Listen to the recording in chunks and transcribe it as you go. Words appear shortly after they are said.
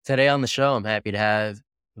Today on the show, I'm happy to have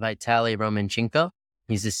Vitalii Romanchenko.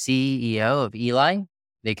 He's the CEO of Eli.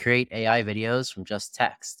 They create AI videos from just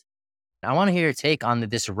text. I want to hear your take on the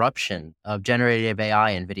disruption of generative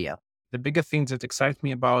AI in video. The bigger thing that excites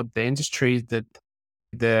me about the industry is that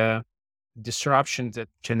the disruption that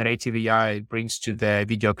generative AI brings to the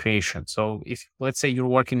video creation. So if, let's say, you're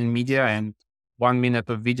working in media and 1 minute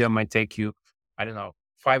of video might take you, I don't know,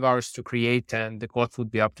 5 hours to create, and the cost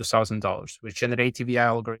would be up to $1,000. With generative AI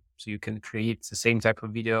algorithms, you can create the same type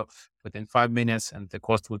of video within 5 minutes and the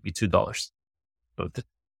cost would be $2. So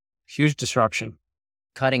huge disruption.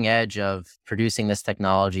 Cutting edge of producing this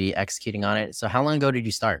technology, executing on it. So how long ago did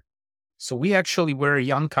you start? So we actually were a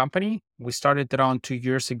young company. We started around 2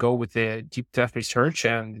 years ago with the deep tech research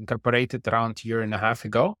and incorporated around a year and a half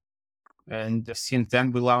ago. And since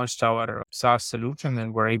then, we launched our SaaS solution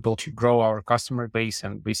and we're able to grow our customer base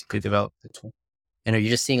and basically develop the tool. And are you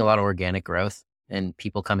just seeing a lot of organic growth and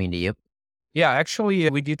people coming to you? Yeah, actually,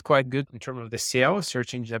 we did quite good in terms of the SEO,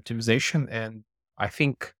 search engine optimization. And I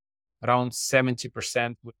think around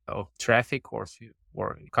 70% of traffic or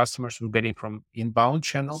customers we're getting from inbound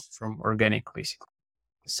channels from organic, basically.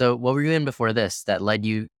 So what were you in before this that led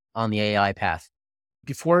you on the AI path?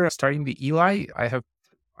 Before starting the Eli, I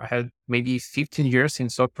had maybe 15 years in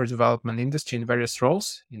software development industry in various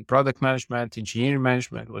roles in product management, engineering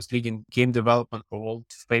management, was leading game development for world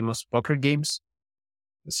famous poker games.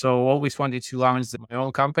 So always wanted to launch my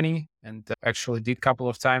own company and actually did a couple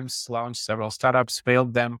of times, launched several startups,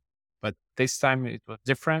 failed them. But this time it was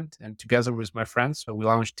different. And together with my friends, so we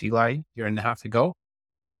launched Eli a year and a half ago.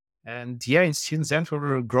 And yeah, and since then we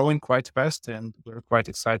were growing quite fast and we're quite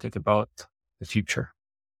excited about the future.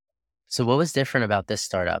 So what was different about this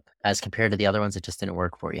startup as compared to the other ones that just didn't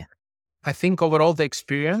work for you? I think overall the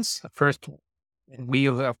experience, first, we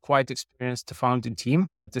have quite experienced the founding team.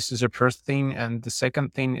 This is the first thing. And the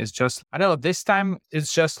second thing is just, I don't know, this time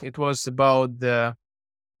it was about the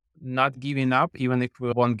not giving up, even if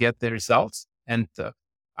we won't get the results. And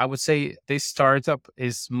I would say this startup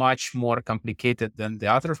is much more complicated than the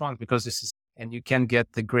other one because and you can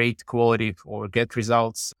get the great quality or get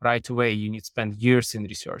results right away. You need to spend years in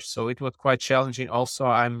research. So it was quite challenging. Also,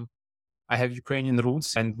 I have Ukrainian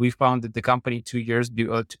roots and we founded the company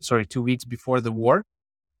 2 weeks before the war.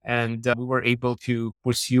 And we were able to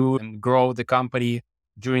pursue and grow the company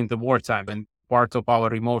during the wartime and part of our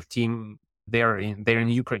remote team there in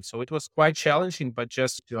Ukraine. So it was quite challenging, but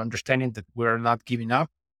just to understanding that we're not giving up,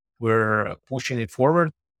 we're pushing it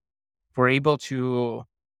forward. We're able to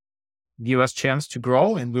give us chance to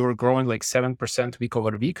grow and we were growing like 7% week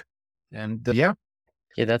over week. And Yeah,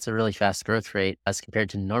 that's a really fast growth rate as compared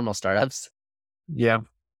to normal startups. Yeah.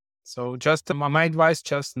 So just my advice,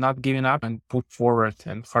 just not giving up and put forward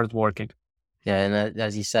and hard working. Yeah. And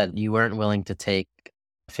as you said, you weren't willing to take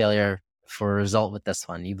failure for a result with this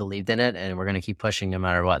one. You believed in it and we're going to keep pushing no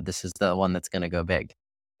matter what. This is the one that's going to go big.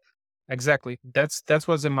 Exactly. That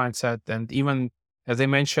was the mindset. And even as I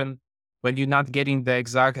mentioned, when you're not getting the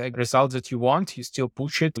exact results that you want, you still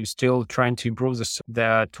push it. You're still trying to improve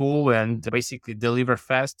the tool and basically deliver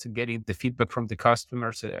fast, getting the feedback from the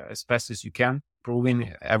customers as fast as you can,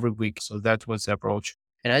 improving every week. So that was the approach.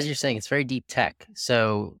 And as you're saying, it's very deep tech.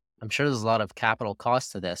 So I'm sure there's a lot of capital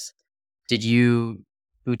cost to this. Did you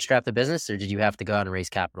bootstrap the business or did you have to go out and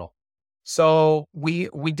raise capital? So we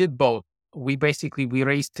did both. We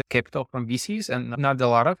raised capital from VCs and not a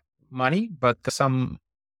lot of money, but some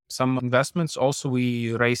investments. Also,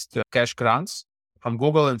 we raised cash grants from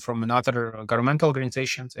Google and from another governmental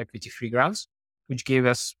organizations, equity-free grants, which gave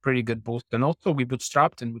us pretty good boost. And also we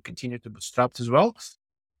bootstrapped and we continue to bootstrap as well.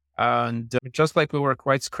 And just like we were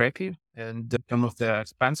quite scrappy and some of the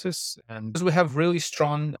expenses. And because we have really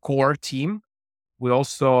strong core team, we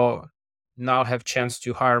also now have chance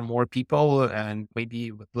to hire more people and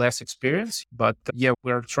maybe with less experience. But yeah,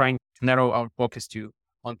 we're trying to narrow our focus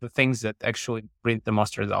on the things that actually bring the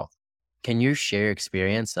most result. Can you share your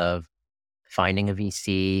experience of finding a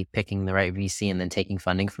VC, picking the right VC, and then taking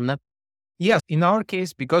funding from them? Yes. In our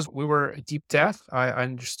case, because we were a deep tech, I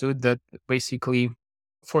understood that basically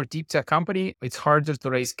for a deep tech company, it's harder to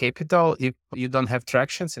raise capital if you don't have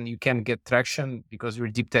tractions and you can't get traction because you're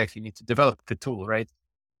deep tech, you need to develop the tool, right?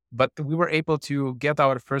 But we were able to get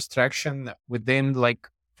our first traction within like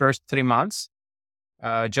first 3 months.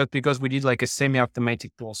 Just because we did like a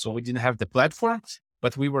semi-automatic tool. So we didn't have the platform,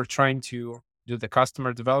 but we were trying to do the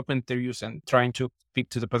customer development interviews and trying to speak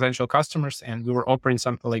to the potential customers. And we were offering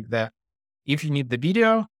something like that. If you need the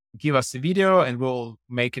video, give us the video and we'll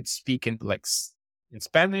make it speak in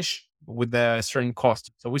Spanish with a certain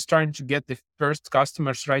cost. So we're starting to get the first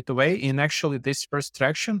customers right away. And actually this first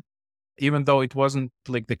traction, even though it wasn't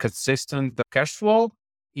like the consistent cash flow,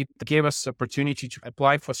 it gave us opportunity to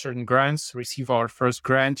apply for certain grants, receive our first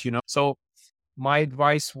grant, So my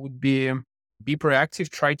advice would be proactive,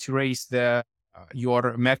 try to raise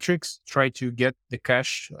your metrics, try to get the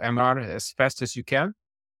cash MR as fast as you can.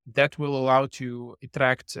 That will allow to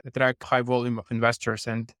attract high volume of investors.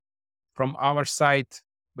 And from our side,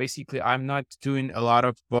 basically, I'm not doing a lot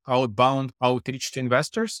of outbound outreach to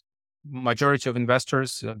investors. Majority of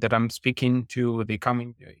investors that I'm speaking to, they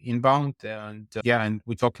coming inbound, and and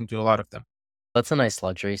we're talking to a lot of them. That's a nice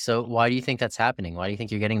luxury. So why do you think that's happening? Why do you think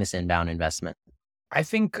you're getting this inbound investment? I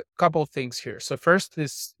think a couple of things here. So first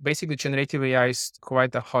is basically generative AI is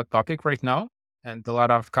quite a hot topic right now, and a lot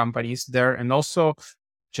of companies there. And also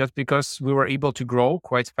just because we were able to grow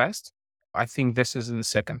quite fast, I think this is in the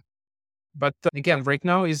second. But again, right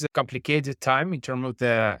now is a complicated time in terms of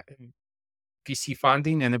the VC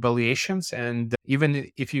funding and evaluations. And even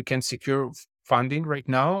if you can secure funding right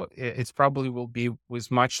now, it's probably will be with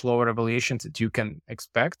much lower evaluations that you can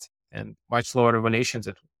expect and much lower evaluations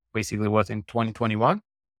that basically was in 2021.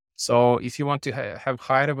 So if you want to have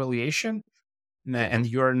higher evaluation and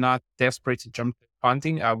you're not desperate in terms of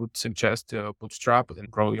funding, I would suggest to bootstrap and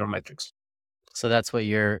grow your metrics. So that's what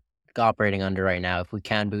you're operating under right now. If we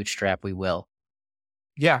can bootstrap, we will.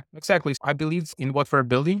 Yeah, exactly. I believe in what we're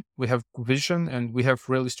building. We have vision and we have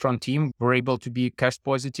really strong team. We're able to be cash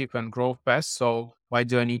positive and grow fast. So why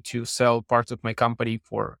do I need to sell parts of my company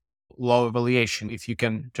for low evaluation if you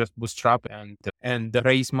can just bootstrap and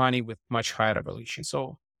raise money with much higher evaluation?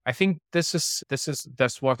 So I think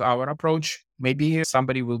that's what our approach. Maybe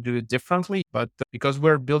somebody will do it differently, but because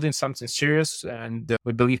we're building something serious and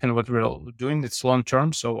we believe in what we're doing, it's long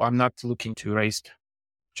term. So I'm not looking to raise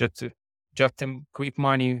just quick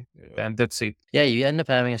money and that's it. Yeah, you end up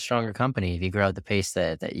having a stronger company if you grow at the pace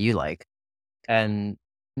that you like. And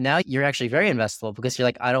now you're actually very investable because you're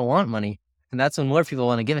like, I don't want money. And that's when more people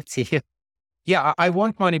want to give it to you. Yeah, I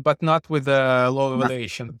want money, but not with a low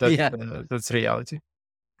evaluation. Yeah. That's reality.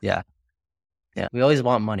 Yeah. Yeah. We always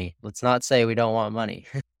want money. Let's not say we don't want money.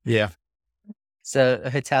 Yeah. So,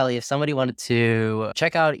 Vitalii, if somebody wanted to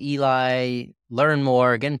check out Eli, learn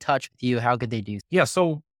more, get in touch with you, how could they do? Yeah.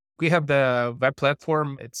 So we have the web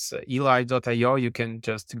platform. It's eli.io. You can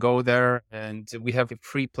just go there and we have a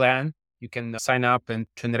free plan. You can sign up and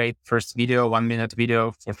generate first video, 1 minute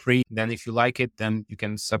video for free. Then if you like it, then you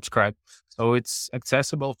can subscribe. So it's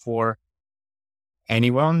accessible for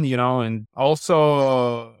anyone, and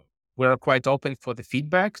also we're quite open for the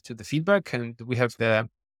feedback and we have the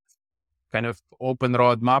kind of open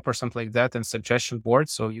roadmap or something like that and suggestion board.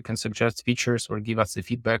 So you can suggest features or give us the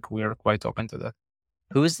feedback. We are quite open to that.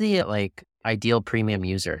 Who's the ideal premium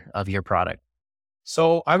user of your product?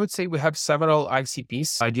 So I would say we have several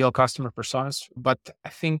ICPs, ideal customer personas, but I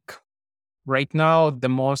think right now the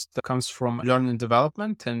most comes from learning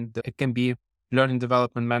development, and it can be learning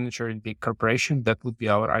development manager in big corporation. That would be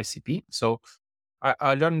our ICP. So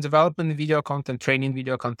I learn development video content, training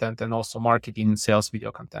video content, and also marketing and sales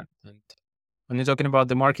video content. And when you're talking about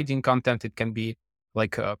the marketing content, it can be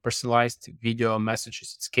like personalized video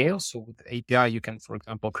messages at scale. So with the API, you can, for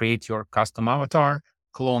example, create your custom avatar,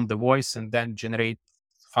 clone the voice, and then generate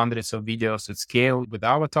hundreds of videos at scale with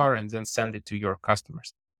avatar and then send it to your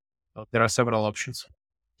customers. So there are several options.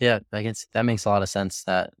 Yeah, I guess that makes a lot of sense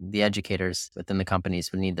that the educators within the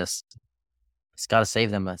companies would need this. It's got to save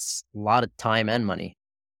them a lot of time and money.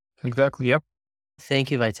 Exactly. Yep. Thank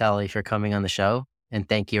you, Vitalii, for coming on the show. And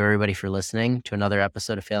thank you, everybody, for listening to another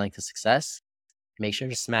episode of Failing to Success. Make sure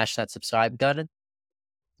to smash that subscribe button.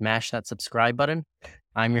 Smash that subscribe button.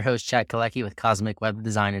 I'm your host, Chad Kalecki with Cosmic Web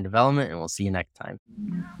Design and Development, and we'll see you next time.